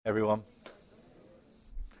Everyone.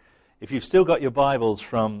 If you've still got your Bibles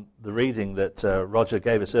from the reading that Roger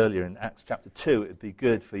gave us earlier in Acts chapter 2, it would be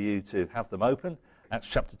good for you to have them open. Acts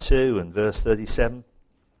chapter 2 and verse 37.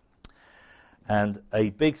 And a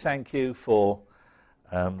big thank you for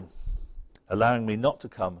allowing me not to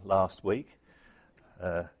come last week.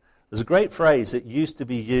 There's a great phrase that used to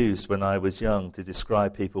be used when I was young to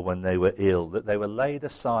describe people when they were ill, that they were laid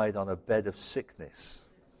aside on a bed of sickness,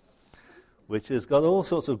 which has got all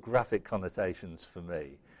sorts of graphic connotations for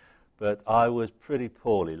me. But I was pretty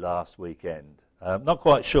poorly last weekend. Not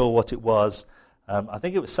quite sure what it was. I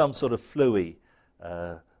think it was some sort of flu-y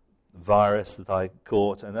virus that I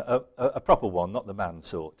caught, and a proper one, not the man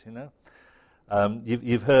sort, you know.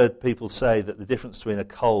 You've heard people say that the difference between a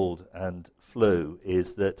cold and flu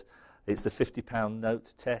is that it's the £50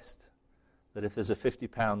 note test, that if there's a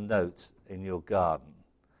 £50 note in your garden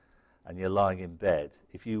and you're lying in bed,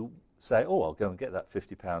 if you say, oh, I'll go and get that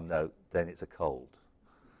 £50 note, then it's a cold.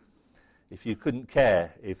 If you couldn't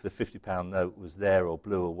care if the £50 note was there or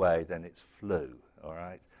blew away, then it's flu, all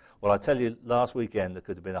right? Well, I tell you, last weekend there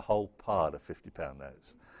could have been a whole pile of £50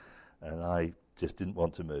 notes, and I just didn't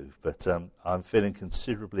want to move. But I'm feeling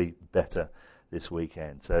considerably better this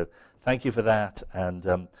weekend. So thank you for that,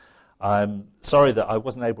 and I'm sorry that I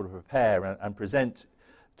wasn't able to prepare and present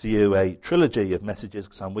to you a trilogy of messages,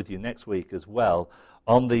 because I'm with you next week as well,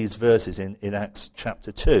 on these verses in Acts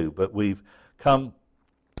chapter 2, but we've come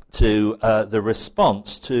to the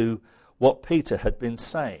response to what Peter had been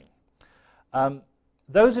saying.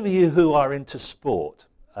 Those of you who are into sport,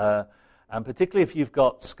 and particularly if you've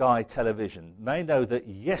got Sky Television, may know that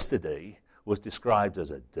yesterday was described as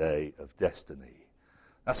a day of destiny.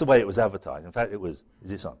 That's the way it was advertised. In fact, it was, is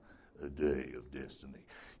this on? A day of destiny.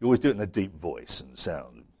 You always do it in a deep voice and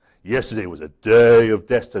sound. Yesterday was a day of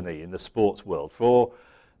destiny in the sports world, for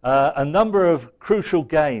a number of crucial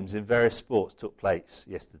games in various sports took place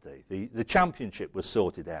yesterday. The championship was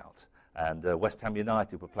sorted out, and West Ham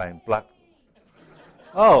United were playing Black...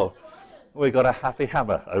 Oh, we got a happy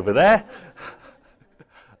hammer over there.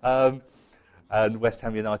 And West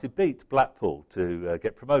Ham United beat Blackpool to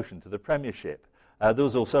get promotion to the Premiership. There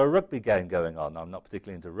was also a rugby game going on. I'm not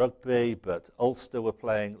particularly into rugby, but Ulster were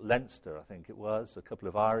playing Leinster, I think it was, a couple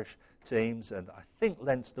of Irish teams, and I think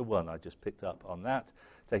Leinster won. I just picked up on that,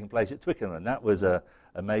 taking place at Twickenham, and that was a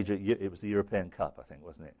major, it was the European Cup, I think,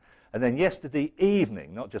 wasn't it? And then yesterday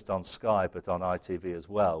evening, not just on Sky, but on ITV as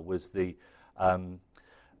well, was the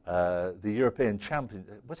European Champion.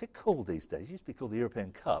 What's it called these days? It used to be called the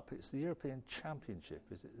European Cup. It's the European Championship,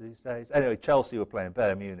 is it these days? Anyway, Chelsea were playing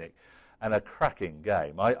Bayern Munich, and a cracking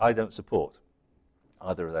game. I don't support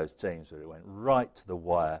either of those teams, but it went right to the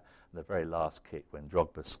wire in the very last kick when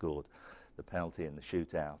Drogba scored the penalty in the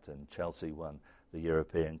shootout, and Chelsea won the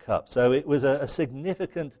European Cup. So it was a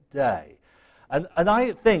significant day. And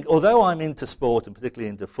I think, although I'm into sport and particularly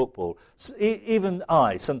into football, even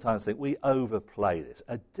I sometimes think we overplay this.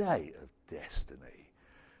 A day of destiny.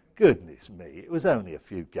 Goodness me, it was only a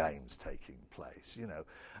few games taking place, you know.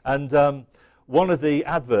 And one of the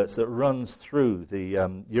adverts that runs through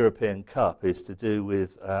the European Cup is to do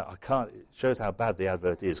with, it shows how bad the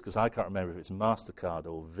advert is, because I can't remember if it's MasterCard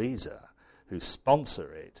or Visa who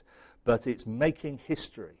sponsor it, but it's making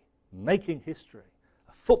history. Making history.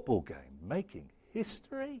 A football game making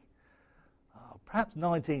history? Oh, perhaps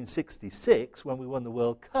 1966, when we won the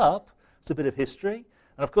World Cup, it's a bit of history.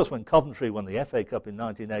 And of course, when Coventry won the FA Cup in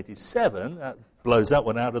 1987, that blows that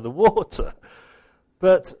one out of the water.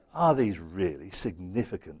 But are these really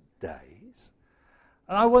significant days?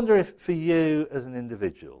 And I wonder if for you as an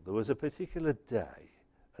individual, there was a particular day,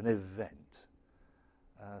 an event,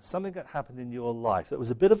 something that happened in your life that was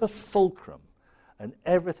a bit of a fulcrum, and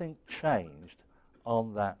everything changed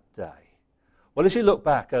on that day. Well, as you look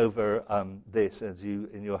back over this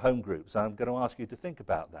in your home groups, I'm going to ask you to think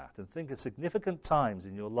about that and think of significant times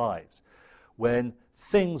in your lives when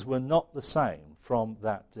things were not the same from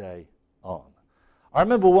that day on. I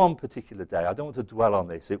remember one particular day. I don't want to dwell on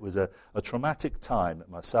this. It was a traumatic time.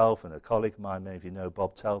 Myself and a colleague of mine, many of you know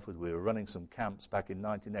Bob Telford, we were running some camps back in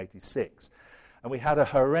 1986, and we had a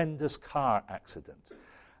horrendous car accident,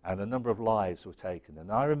 and a number of lives were taken. And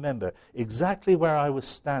I remember exactly where I was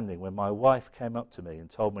standing when my wife came up to me and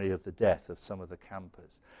told me of the death of some of the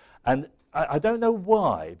campers. And I don't know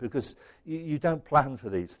why, because you don't plan for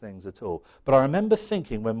these things at all. But I remember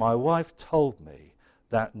thinking when my wife told me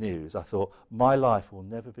that news, I thought, my life will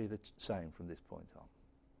never be the same from this point on.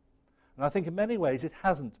 And I think in many ways it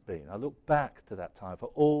hasn't been. I look back to that time for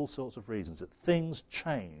all sorts of reasons, that things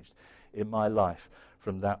changed in my life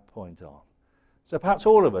from that point on. So perhaps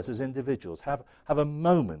all of us as individuals have a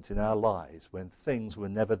moment in our lives when things were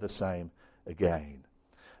never the same again.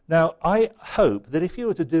 Now, I hope that if you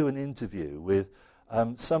were to do an interview with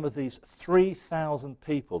some of these 3,000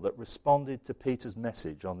 people that responded to Peter's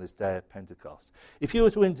message on this day of Pentecost, if you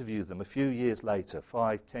were to interview them a few years later,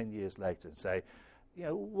 5, 10 years later, and say, you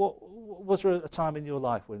know, was there a time in your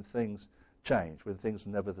life when things changed, when things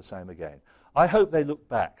were never the same again? I hope they look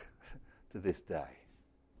back to this day.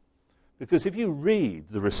 Because if you read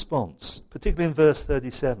the response, particularly in verse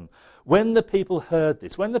 37, when the people heard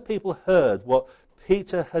this, when the people heard what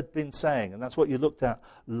Peter had been saying, and that's what you looked at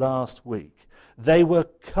last week, they were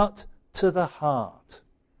cut to the heart.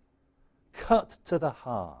 Cut to the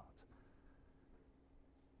heart.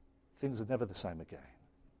 Things are never the same again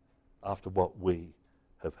after what we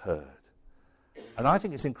have heard. And I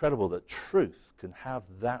think it's incredible that truth can have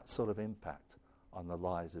that sort of impact on the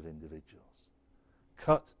lives of individuals.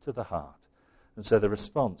 Cut to the heart. And so the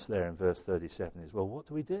response there in verse 37 is, well, what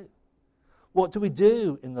do we do? What do we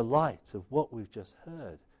do in the light of what we've just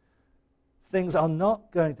heard? Things are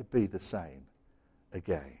not going to be the same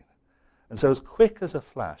again. And so as quick as a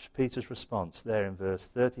flash, Peter's response there in verse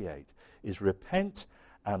 38 is repent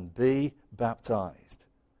and be baptized.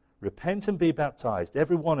 Repent and be baptized,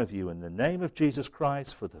 every one of you, in the name of Jesus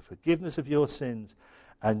Christ for the forgiveness of your sins,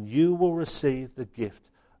 and you will receive the gift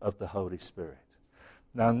of the Holy Spirit.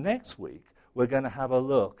 Now, next week, we're going to have a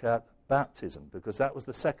look at baptism, because that was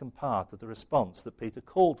the second part of the response that Peter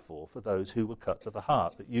called for those who were cut to the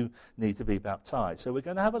heart, that you need to be baptized. So we're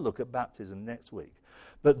going to have a look at baptism next week.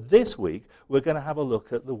 But this week, we're going to have a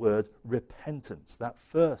look at the word repentance, that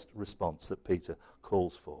first response that Peter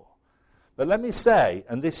calls for. But let me say,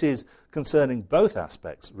 and this is concerning both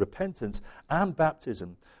aspects, repentance and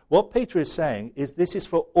baptism, what Peter is saying is this is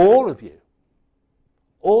for all of you.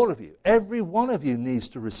 All of you, every one of you needs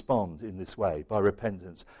to respond in this way by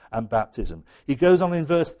repentance and baptism. He goes on in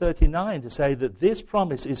verse 39 to say that this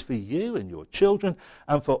promise is for you and your children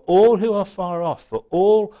and for all who are far off, for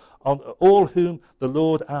all whom the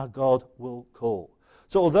Lord our God will call.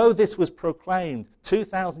 So although this was proclaimed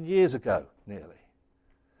 2,000 years ago, nearly,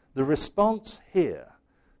 the response here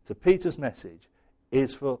to Peter's message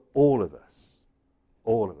is for all of us.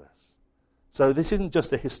 All of us. So this isn't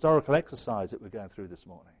just a historical exercise that we're going through this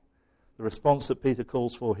morning. The response that Peter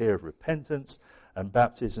calls for here of repentance and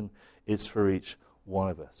baptism is for each one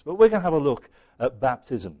of us. But we're going to have a look at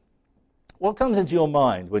baptism. What comes into your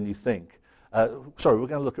mind when you think, we're going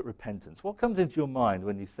to look at repentance. What comes into your mind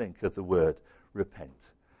when you think of the word repent?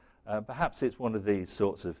 Perhaps it's one of these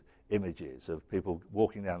sorts of images of people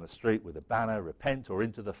walking down the street with a banner, repent or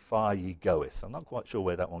into the fire ye goeth. I'm not quite sure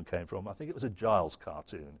where that one came from. I think it was a Giles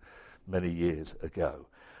cartoon many years ago.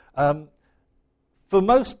 For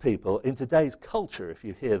most people in today's culture, if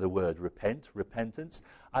you hear the word repentance,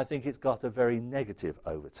 I think it's got a very negative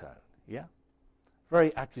overtone, yeah?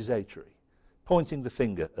 Very accusatory, pointing the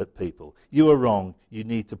finger at people. You are wrong, you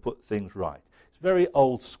need to put things right. It's very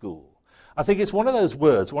old school. I think it's one of those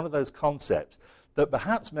words, one of those concepts that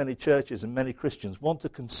perhaps many churches and many Christians want to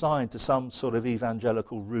consign to some sort of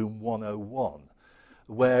evangelical room 101,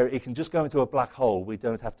 where it can just go into a black hole, we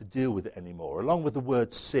don't have to deal with it anymore. Along with the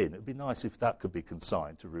word sin, it would be nice if that could be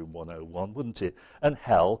consigned to room 101, wouldn't it? And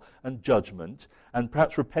hell, and judgment, and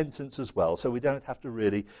perhaps repentance as well, so we don't have to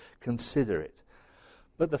really consider it.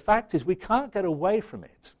 But the fact is, we can't get away from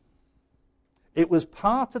it. It was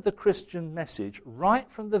part of the Christian message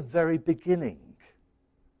right from the very beginning.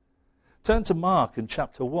 Turn to Mark in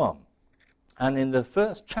chapter 1. And in the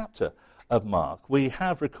first chapter of Mark, we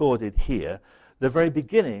have recorded here the very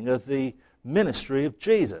beginning of the ministry of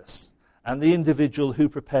Jesus. And the individual who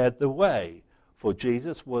prepared the way for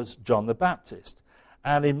Jesus was John the Baptist.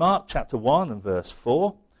 And in Mark chapter 1 and verse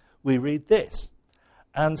 4, we read this.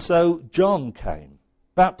 And so John came,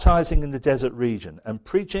 baptizing in the desert region and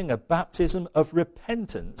preaching a baptism of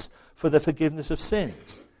repentance for the forgiveness of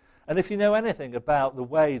sins. And if you know anything about the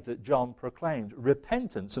way that John proclaimed,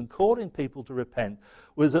 repentance and calling people to repent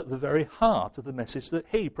was at the very heart of the message that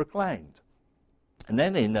he proclaimed. And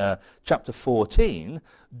then in chapter 14,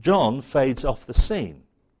 John fades off the scene.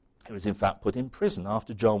 He was in fact put in prison.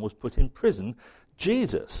 After John was put in prison,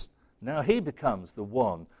 Jesus, now he becomes the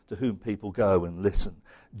one to whom people go and listen.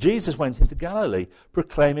 Jesus went into Galilee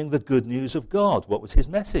proclaiming the good news of God. What was his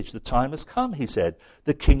message? The time has come, he said.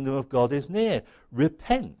 The kingdom of God is near.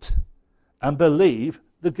 Repent and believe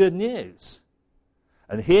the good news.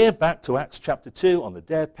 And here, back to Acts chapter 2, on the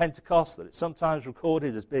day of Pentecost, that it's sometimes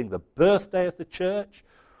recorded as being the birthday of the church.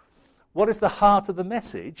 What is the heart of the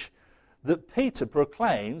message that Peter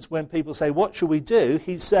proclaims when people say, what shall we do?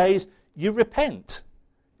 He says, you repent.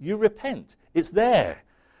 You repent. It's there.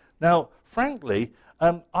 Now, frankly,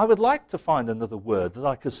 I would like to find another word that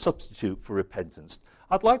I could substitute for repentance.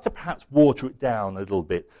 I'd like to perhaps water it down a little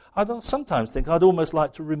bit. I sometimes think I'd almost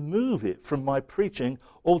like to remove it from my preaching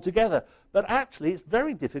altogether. But actually, it's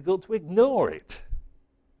very difficult to ignore it.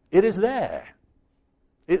 It is there.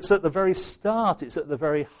 It's at the very start. It's at the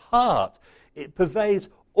very heart. It pervades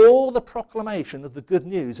all the proclamation of the good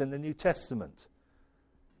news in the New Testament.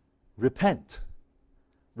 Repent.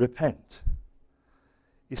 Repent.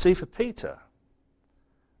 You see, for Peter,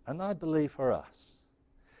 and I believe for us,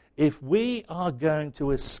 if we are going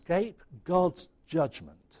to escape God's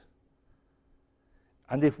judgment,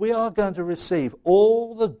 and if we are going to receive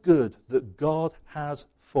all the good that God has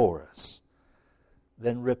for us,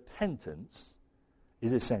 then repentance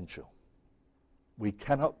is essential. We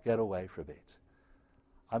cannot get away from it.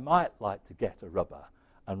 I might like to get a rubber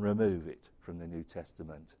and remove it from the New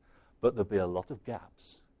Testament, but there'd be a lot of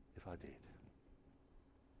gaps if I did.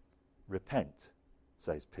 Repent,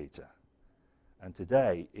 says Peter. And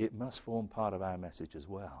today, it must form part of our message as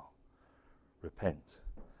well. Repent.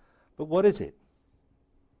 But what is it?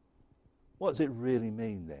 What does it really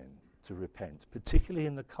mean then to repent, particularly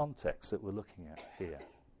in the context that we're looking at here?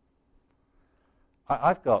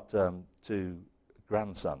 I've got two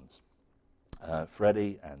grandsons,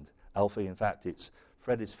 Freddie and Alfie. In fact, it's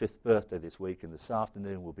Freddie's 5th birthday this week, and this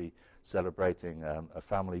afternoon we'll be celebrating a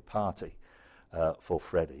family party for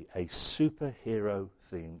Freddie, a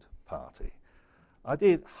superhero-themed party. I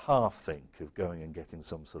did half think of going and getting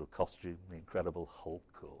some sort of costume, the Incredible Hulk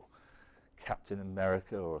or Captain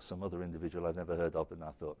America or some other individual I'd never heard of, and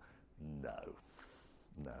I thought, no.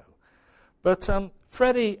 But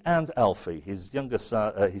Freddie and Alfie, his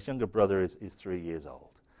younger brother is 3 years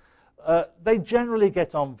old. They generally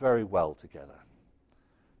get on very well together.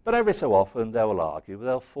 But every so often they will argue,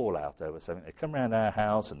 they'll fall out over something. They come around our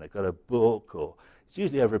house and they've got a book, or it's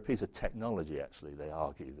usually over a piece of technology, actually, they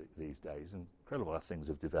argue these days. Incredible how things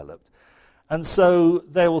have developed. And so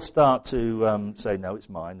they will start to say, no, it's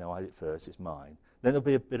mine, no, I did it first, it's mine. Then there'll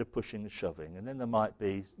be a bit of pushing and shoving, and then there might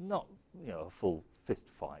be not a full fist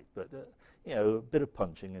fight, but a bit of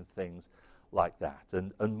punching and things like that.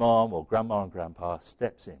 And Mom or Grandma and Grandpa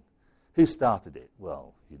steps in. Who started it?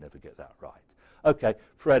 Well, you never get that right. Okay,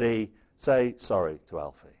 Freddie, say sorry to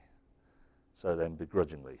Alfie. So then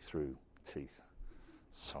begrudgingly, through teeth,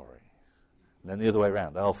 sorry. And then the other way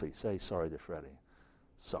around, Alfie, say sorry to Freddie.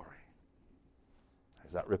 Sorry.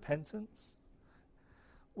 Is that repentance?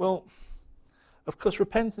 Well, of course,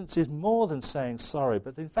 repentance is more than saying sorry,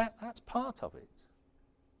 but in fact, that's part of it.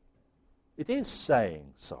 It is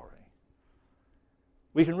saying sorry.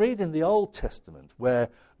 We can read in the Old Testament where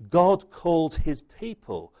God called his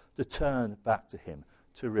people to turn back to him,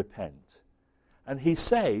 to repent. And he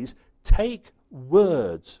says, take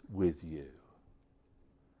words with you.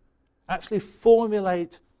 Actually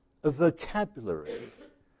formulate a vocabulary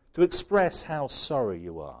to express how sorry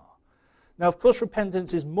you are. Now, of course,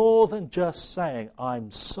 repentance is more than just saying,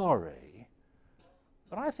 I'm sorry.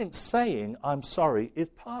 But I think saying, I'm sorry, is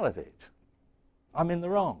part of it. I'm in the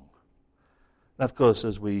wrong. And of course,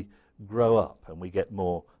 as we grow up and we get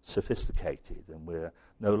more sophisticated and we're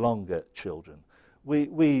no longer children,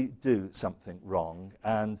 we do something wrong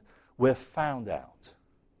and we're found out,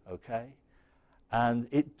 okay? And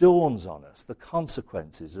it dawns on us the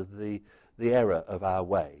consequences of the error of our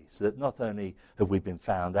ways, that not only have we been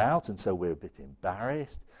found out and so we're a bit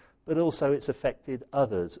embarrassed, but also it's affected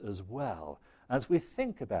others as well. As we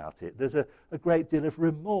think about it, there's a great deal of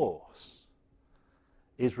remorse.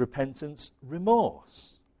 Is repentance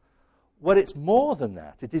remorse? Well, it's more than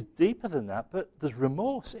that. It is deeper than that, but there's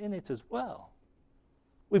remorse in it as well.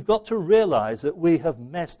 We've got to realize that we have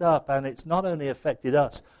messed up, and it's not only affected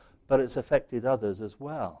us, but it's affected others as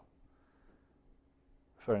well.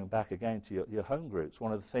 Referring back again to your home groups,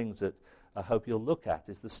 one of the things that I hope you'll look at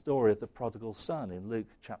is the story of the prodigal son in Luke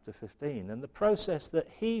chapter 15, and the process that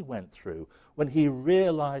he went through when he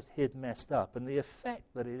realized he'd messed up and the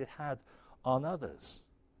effect that it had on others.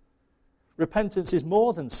 Repentance is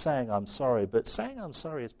more than saying I'm sorry, but saying I'm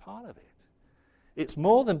sorry is part of it. It's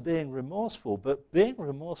more than being remorseful, but being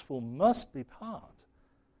remorseful must be part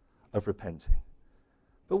of repenting.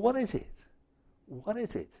 But what is it? What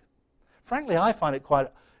is it? Frankly, I find it quite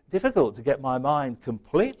difficult to get my mind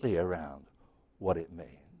completely around what it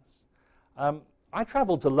means. I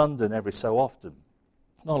travel to London every so often.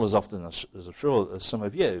 Not as often as I'm sure as some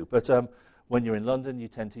of you, but when you're in London, you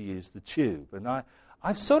tend to use the tube. And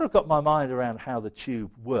I've sort of got my mind around how the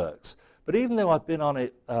tube works. But even though I've been on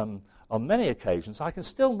it a on many occasions, I can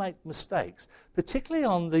still make mistakes, particularly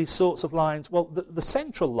on these sorts of lines. Well, the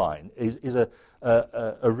central line is a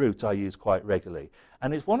route I use quite regularly.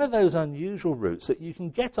 And it's one of those unusual routes that you can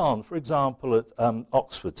get on, for example, at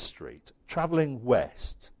Oxford Street, travelling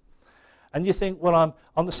west. And you think, well, I'm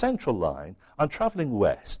on the central line, I'm travelling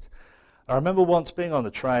west. I remember once being on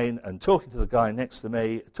the train and talking to the guy next to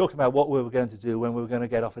me, talking about what we were going to do when we were going to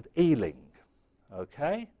get off at Ealing.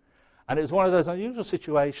 Okay? And it was one of those unusual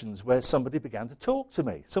situations where somebody began to talk to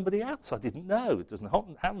me. Somebody else I didn't know. It doesn't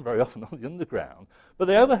happen very often on the Underground. But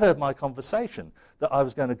they overheard my conversation that I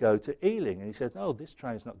was going to go to Ealing. And he said, no, this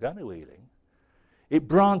train's not going to Ealing. It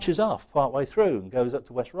branches off partway through and goes up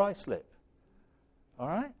to West Ruislip. All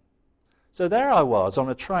right? So there I was on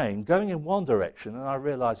a train going in one direction, and I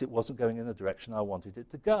realised it wasn't going in the direction I wanted it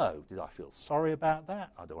to go. Did I feel sorry about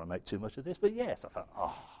that? I don't want to make too much of this, but yes, I felt,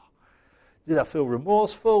 Did I feel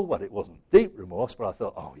remorseful? Well, it wasn't deep remorse, but I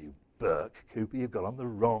thought, oh, you Burke, Cooper, you've got on the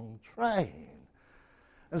wrong train.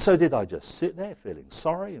 And so did I just sit there feeling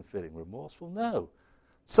sorry and feeling remorseful? No.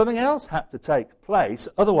 Something else had to take place,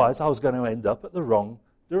 otherwise I was going to end up at the wrong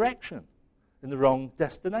direction, in the wrong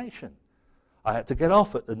destination. I had to get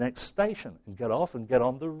off at the next station and get off and get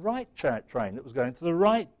on the right train that was going to the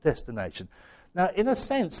right destination. Now, in a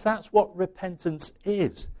sense, that's what repentance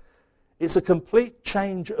is. It's a complete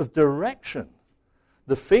change of direction.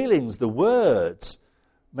 The feelings, the words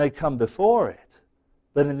may come before it,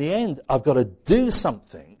 but in the end, I've got to do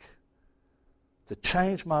something to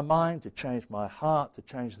change my mind, to change my heart, to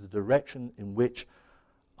change the direction in which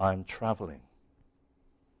I'm traveling.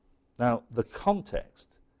 Now, the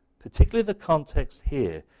context, particularly the context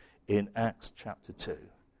here in Acts chapter 2,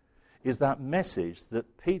 is that message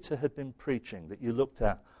that Peter had been preaching that you looked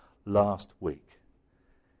at last week.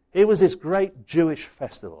 Here was this great Jewish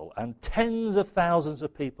festival, and tens of thousands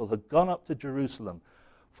of people had gone up to Jerusalem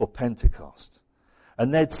for Pentecost.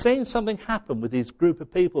 And they'd seen something happen with this group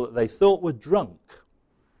of people that they thought were drunk.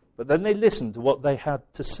 But then they listened to what they had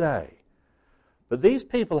to say. But these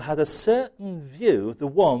people had a certain view of the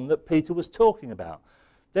one that Peter was talking about.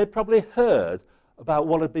 They'd probably heard about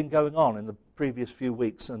what had been going on in the previous few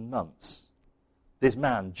weeks and months. This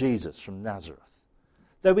man, Jesus from Nazareth.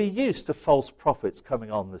 They were used to false prophets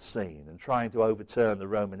coming on the scene and trying to overturn the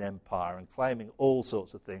Roman Empire and claiming all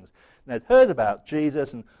sorts of things. And they'd heard about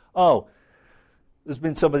Jesus and, there's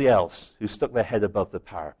been somebody else who stuck their head above the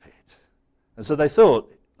parapet. And so they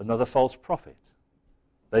thought, another false prophet.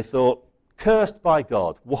 They thought, cursed by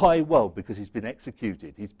God. Why? Well, because he's been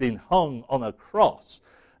executed. He's been hung on a cross.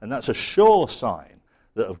 And that's a sure sign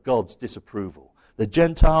of God's disapproval. The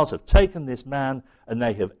Gentiles have taken this man and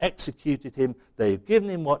they have executed him. They have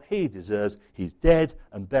given him what he deserves. He's dead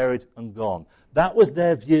and buried and gone. That was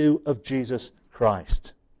their view of Jesus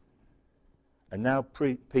Christ. And now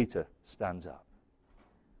Peter stands up.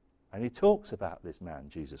 And he talks about this man,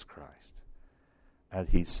 Jesus Christ. And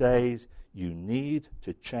he says, you need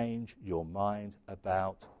to change your mind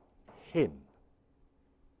about him.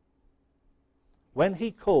 When he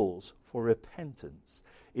calls for repentance,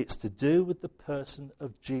 it's to do with the person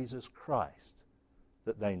of Jesus Christ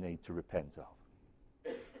that they need to repent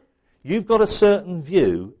of. You've got a certain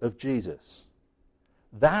view of Jesus.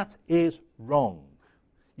 That is wrong.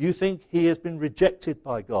 You think he has been rejected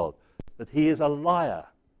by God, that he is a liar,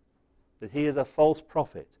 that he is a false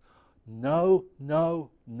prophet. No,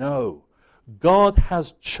 no, no. God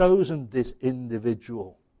has chosen this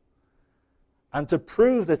individual. And to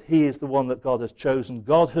prove that he is the one that God has chosen,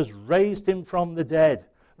 God has raised him from the dead,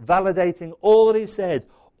 validating all that he said,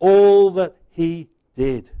 all that he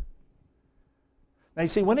did. Now you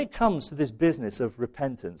see, when it comes to this business of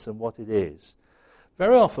repentance and what it is,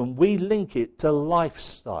 very often we link it to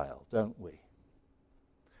lifestyle, don't we?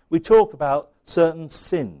 We talk about certain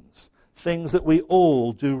sins, things that we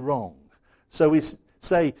all do wrong. So we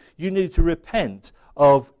say, you need to repent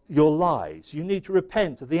of your lies. You need to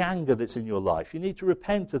repent of the anger that's in your life. You need to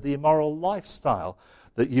repent of the immoral lifestyle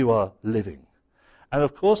that you are living. And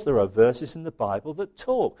of course there are verses in the Bible that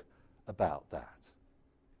talk about that,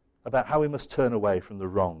 about how we must turn away from the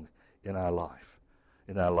wrong in our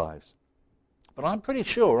lives. But I'm pretty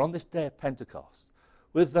sure on this day of Pentecost,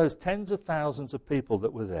 with those tens of thousands of people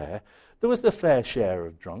that were there was the fair share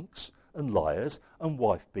of drunks and liars and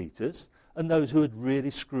wife-beaters and those who had really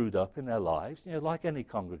screwed up in their lives, like any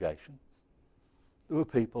congregation. There were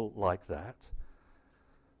people like that.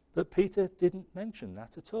 But Peter didn't mention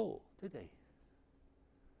that at all, did he?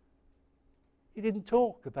 He didn't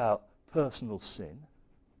talk about personal sin.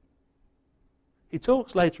 He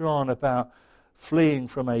talks later on about fleeing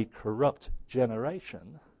from a corrupt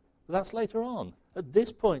generation. But that's later on. At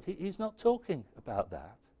this point, he's not talking about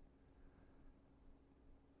that.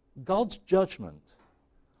 God's judgment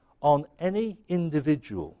on any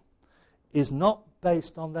individual is not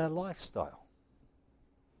based on their lifestyle.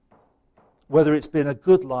 Whether it's been a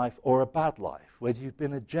good life or a bad life, whether you've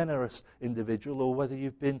been a generous individual or whether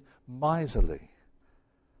you've been miserly.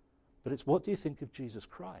 But it's what do you think of Jesus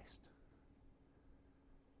Christ?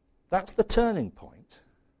 That's the turning point.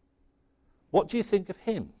 What do you think of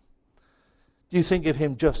him? Do you think of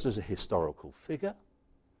him just as a historical figure?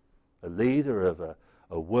 A leader of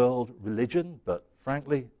a world religion, but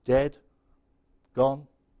frankly, dead, gone,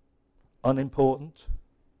 unimportant?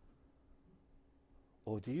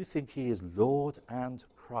 Or do you think he is Lord and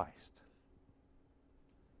Christ?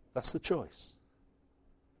 That's the choice.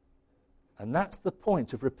 And that's the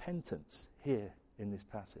point of repentance here in this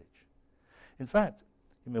passage. In fact,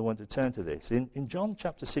 you may want to turn to this. In John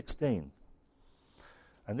chapter 16,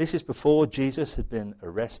 and this is before Jesus had been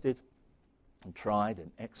arrested and tried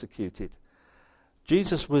and executed,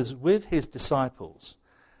 Jesus was with his disciples,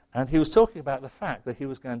 and he was talking about the fact that he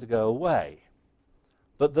was going to go away,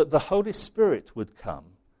 but that the Holy Spirit would come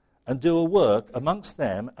and do a work amongst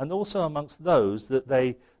them and also amongst those that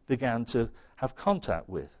they began to have contact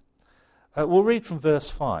with. We'll read from verse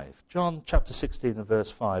 5. John chapter 16 and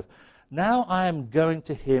verse 5. Now I am going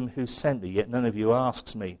to him who sent me, yet none of you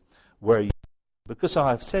asks me, where are you? Because I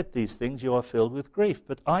have said these things, you are filled with grief.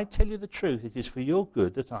 But I tell you the truth, it is for your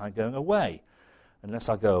good that I am going away. Unless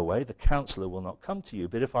I go away, the counselor will not come to you.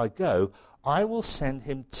 But if I go, I will send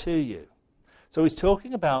him to you. So he's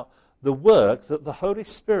talking about the work that the Holy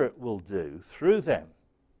Spirit will do through them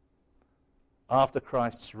after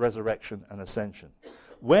Christ's resurrection and ascension.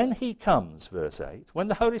 When he comes, verse 8, when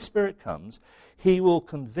the Holy Spirit comes, he will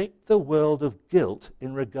convict the world of guilt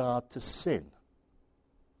in regard to sin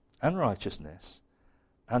and righteousness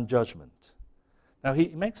and judgment. Now he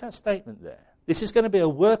makes that statement there. This is going to be a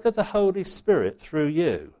work of the Holy Spirit through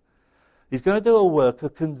you. He's going to do a work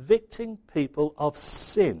of convicting people of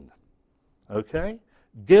sin. Okay?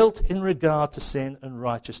 Guilt in regard to sin and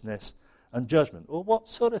righteousness and judgment. Well, what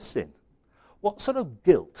sort of sin? What sort of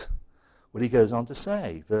guilt? Well, he goes on to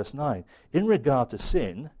say, verse 9, in regard to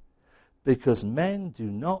sin, because men do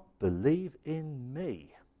not believe in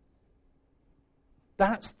me.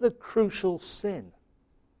 That's the crucial sin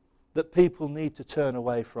that people need to turn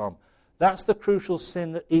away from. That's the crucial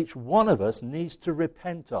sin that each one of us needs to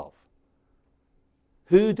repent of.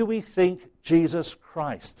 Who do we think Jesus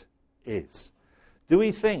Christ is? Do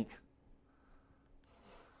we think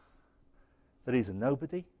that he's a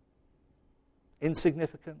nobody,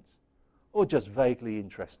 insignificant, or just vaguely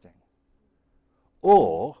interesting?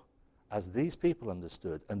 Or, as these people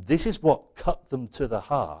understood, and this is what cut them to the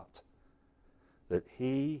heart, that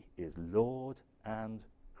he is Lord and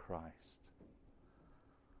Christ.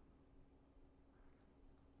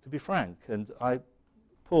 To be frank, and I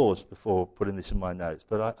paused before putting this in my notes,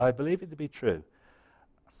 but I believe it to be true.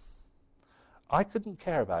 I couldn't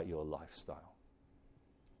care about your lifestyle.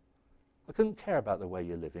 I couldn't care about the way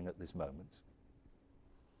you're living at this moment.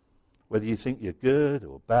 Whether you think you're good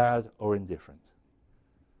or bad or indifferent.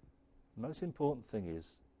 The most important thing is,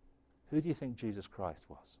 who do you think Jesus Christ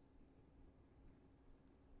was?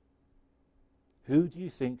 Who do you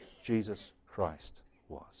think Jesus Christ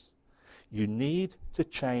was? You need to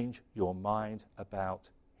change your mind about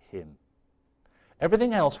him.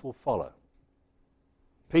 Everything else will follow.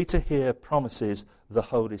 Peter here promises the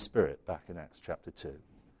Holy Spirit back in Acts chapter 2.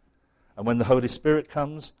 And when the Holy Spirit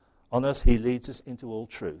comes on us, he leads us into all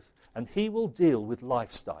truth. And he will deal with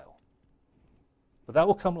lifestyle. But that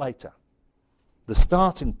will come later. The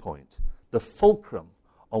starting point, the fulcrum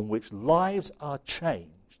on which lives are changed,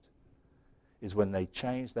 is when they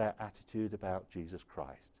change their attitude about Jesus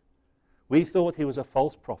Christ. We thought he was a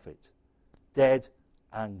false prophet, dead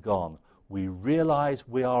and gone. We realize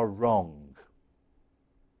we are wrong.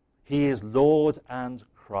 He is Lord and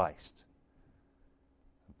Christ.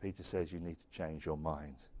 And Peter says you need to change your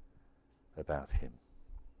mind about him.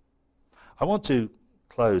 I want to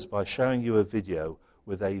close by showing you a video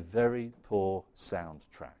with a very poor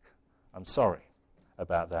soundtrack. I'm sorry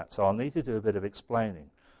about that, so I'll need to do a bit of explaining.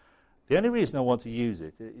 The only reason I want to use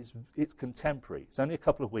it is it's contemporary. It's only a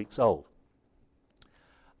couple of weeks old.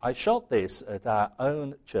 I shot this at our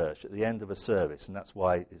own church at the end of a service, and that's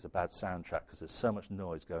why it's a bad soundtrack, because there's so much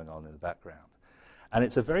noise going on in the background. And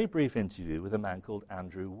it's a very brief interview with a man called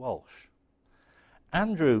Andrew Walsh.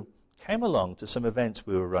 Andrew came along to some events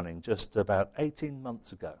we were running just about 18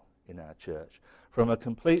 months ago in our church from a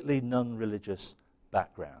completely non-religious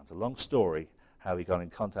background. A long story how he got in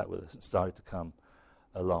contact with us and started to come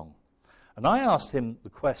along. And I asked him the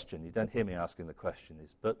question, you don't hear me asking the question,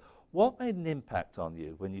 but what made an impact on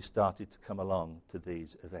you when you started to come along to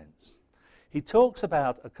these events? He talks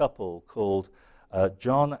about a couple called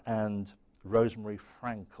John and Rosemary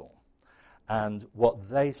Frankel and what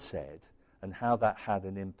they said and how that had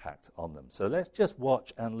an impact on them. So let's just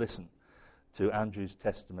watch and listen to Andrew's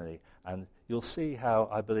testimony, and you'll see how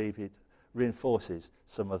I believe it reinforces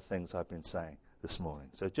some of the things I've been saying this morning.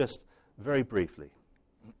 So just very briefly.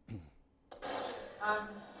 I can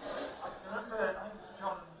remember, I think it was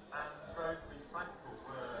John and Rosemary Frankel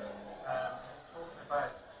were talking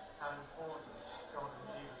about how important God and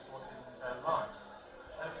Jesus was in their life.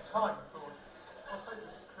 And at the time I thought, I suppose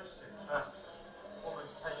as Christians that's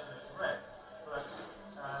almost taken as read, but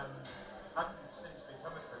having since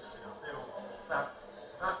become a Christian, I feel that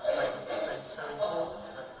that statement has been so important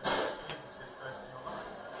that Jesus is first in your life.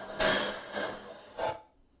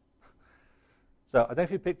 So I don't know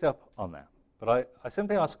if you picked up on that, but I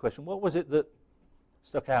simply asked the question, what was it that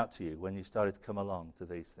stuck out to you when you started to come along to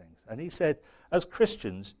these things? And he said, as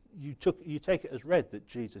Christians, you take it as read that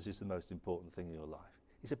Jesus is the most important thing in your life.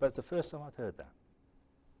 He said, but it's the first time I'd heard that.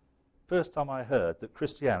 First time I heard that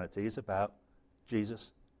Christianity is about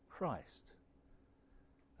Jesus Christ.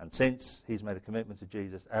 And since he's made a commitment to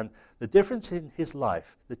Jesus, and the difference in his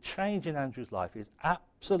life, the change in Andrew's life is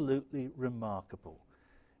absolutely remarkable.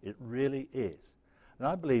 It really is. And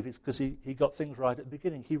I believe it's because he got things right at the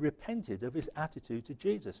beginning. He repented of his attitude to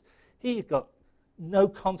Jesus. He had got no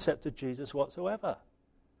concept of Jesus whatsoever.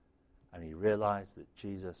 And he realized that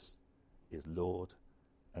Jesus is Lord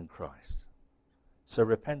and Christ. So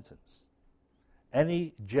repentance,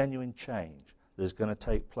 any genuine change that is going to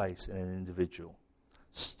take place in an individual,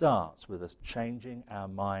 starts with us changing our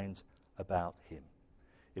minds about him.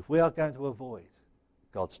 If we are going to avoid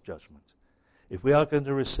God's judgment, if we are going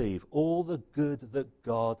to receive all the good that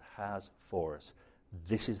God has for us,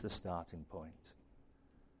 this is the starting point.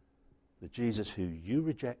 The Jesus who you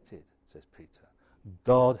rejected, says Peter,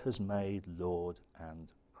 God has made Lord and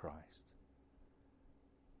Christ.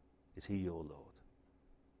 Is he your Lord?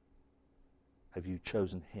 Have you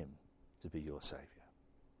chosen him to be your Saviour?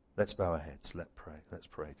 Let's bow our heads. Let's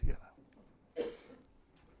pray together.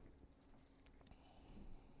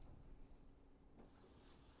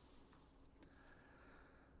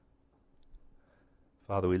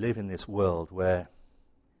 Father, we live in this world where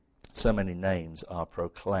so many names are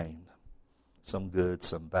proclaimed, some good,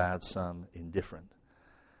 some bad, some indifferent.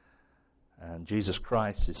 And Jesus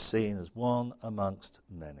Christ is seen as one amongst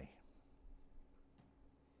many.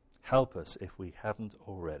 Help us, if we haven't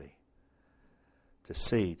already, to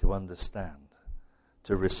see, to understand,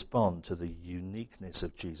 to respond to the uniqueness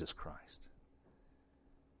of Jesus Christ.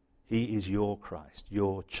 He is your Christ,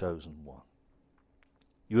 your chosen one.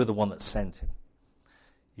 You are the one that sent him.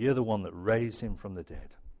 You're the one that raised him from the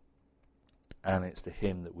dead. And it's to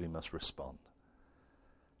him that we must respond.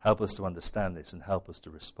 Help us to understand this and help us to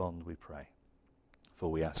respond, we pray. For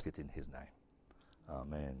we ask it in his name.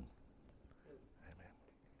 Amen.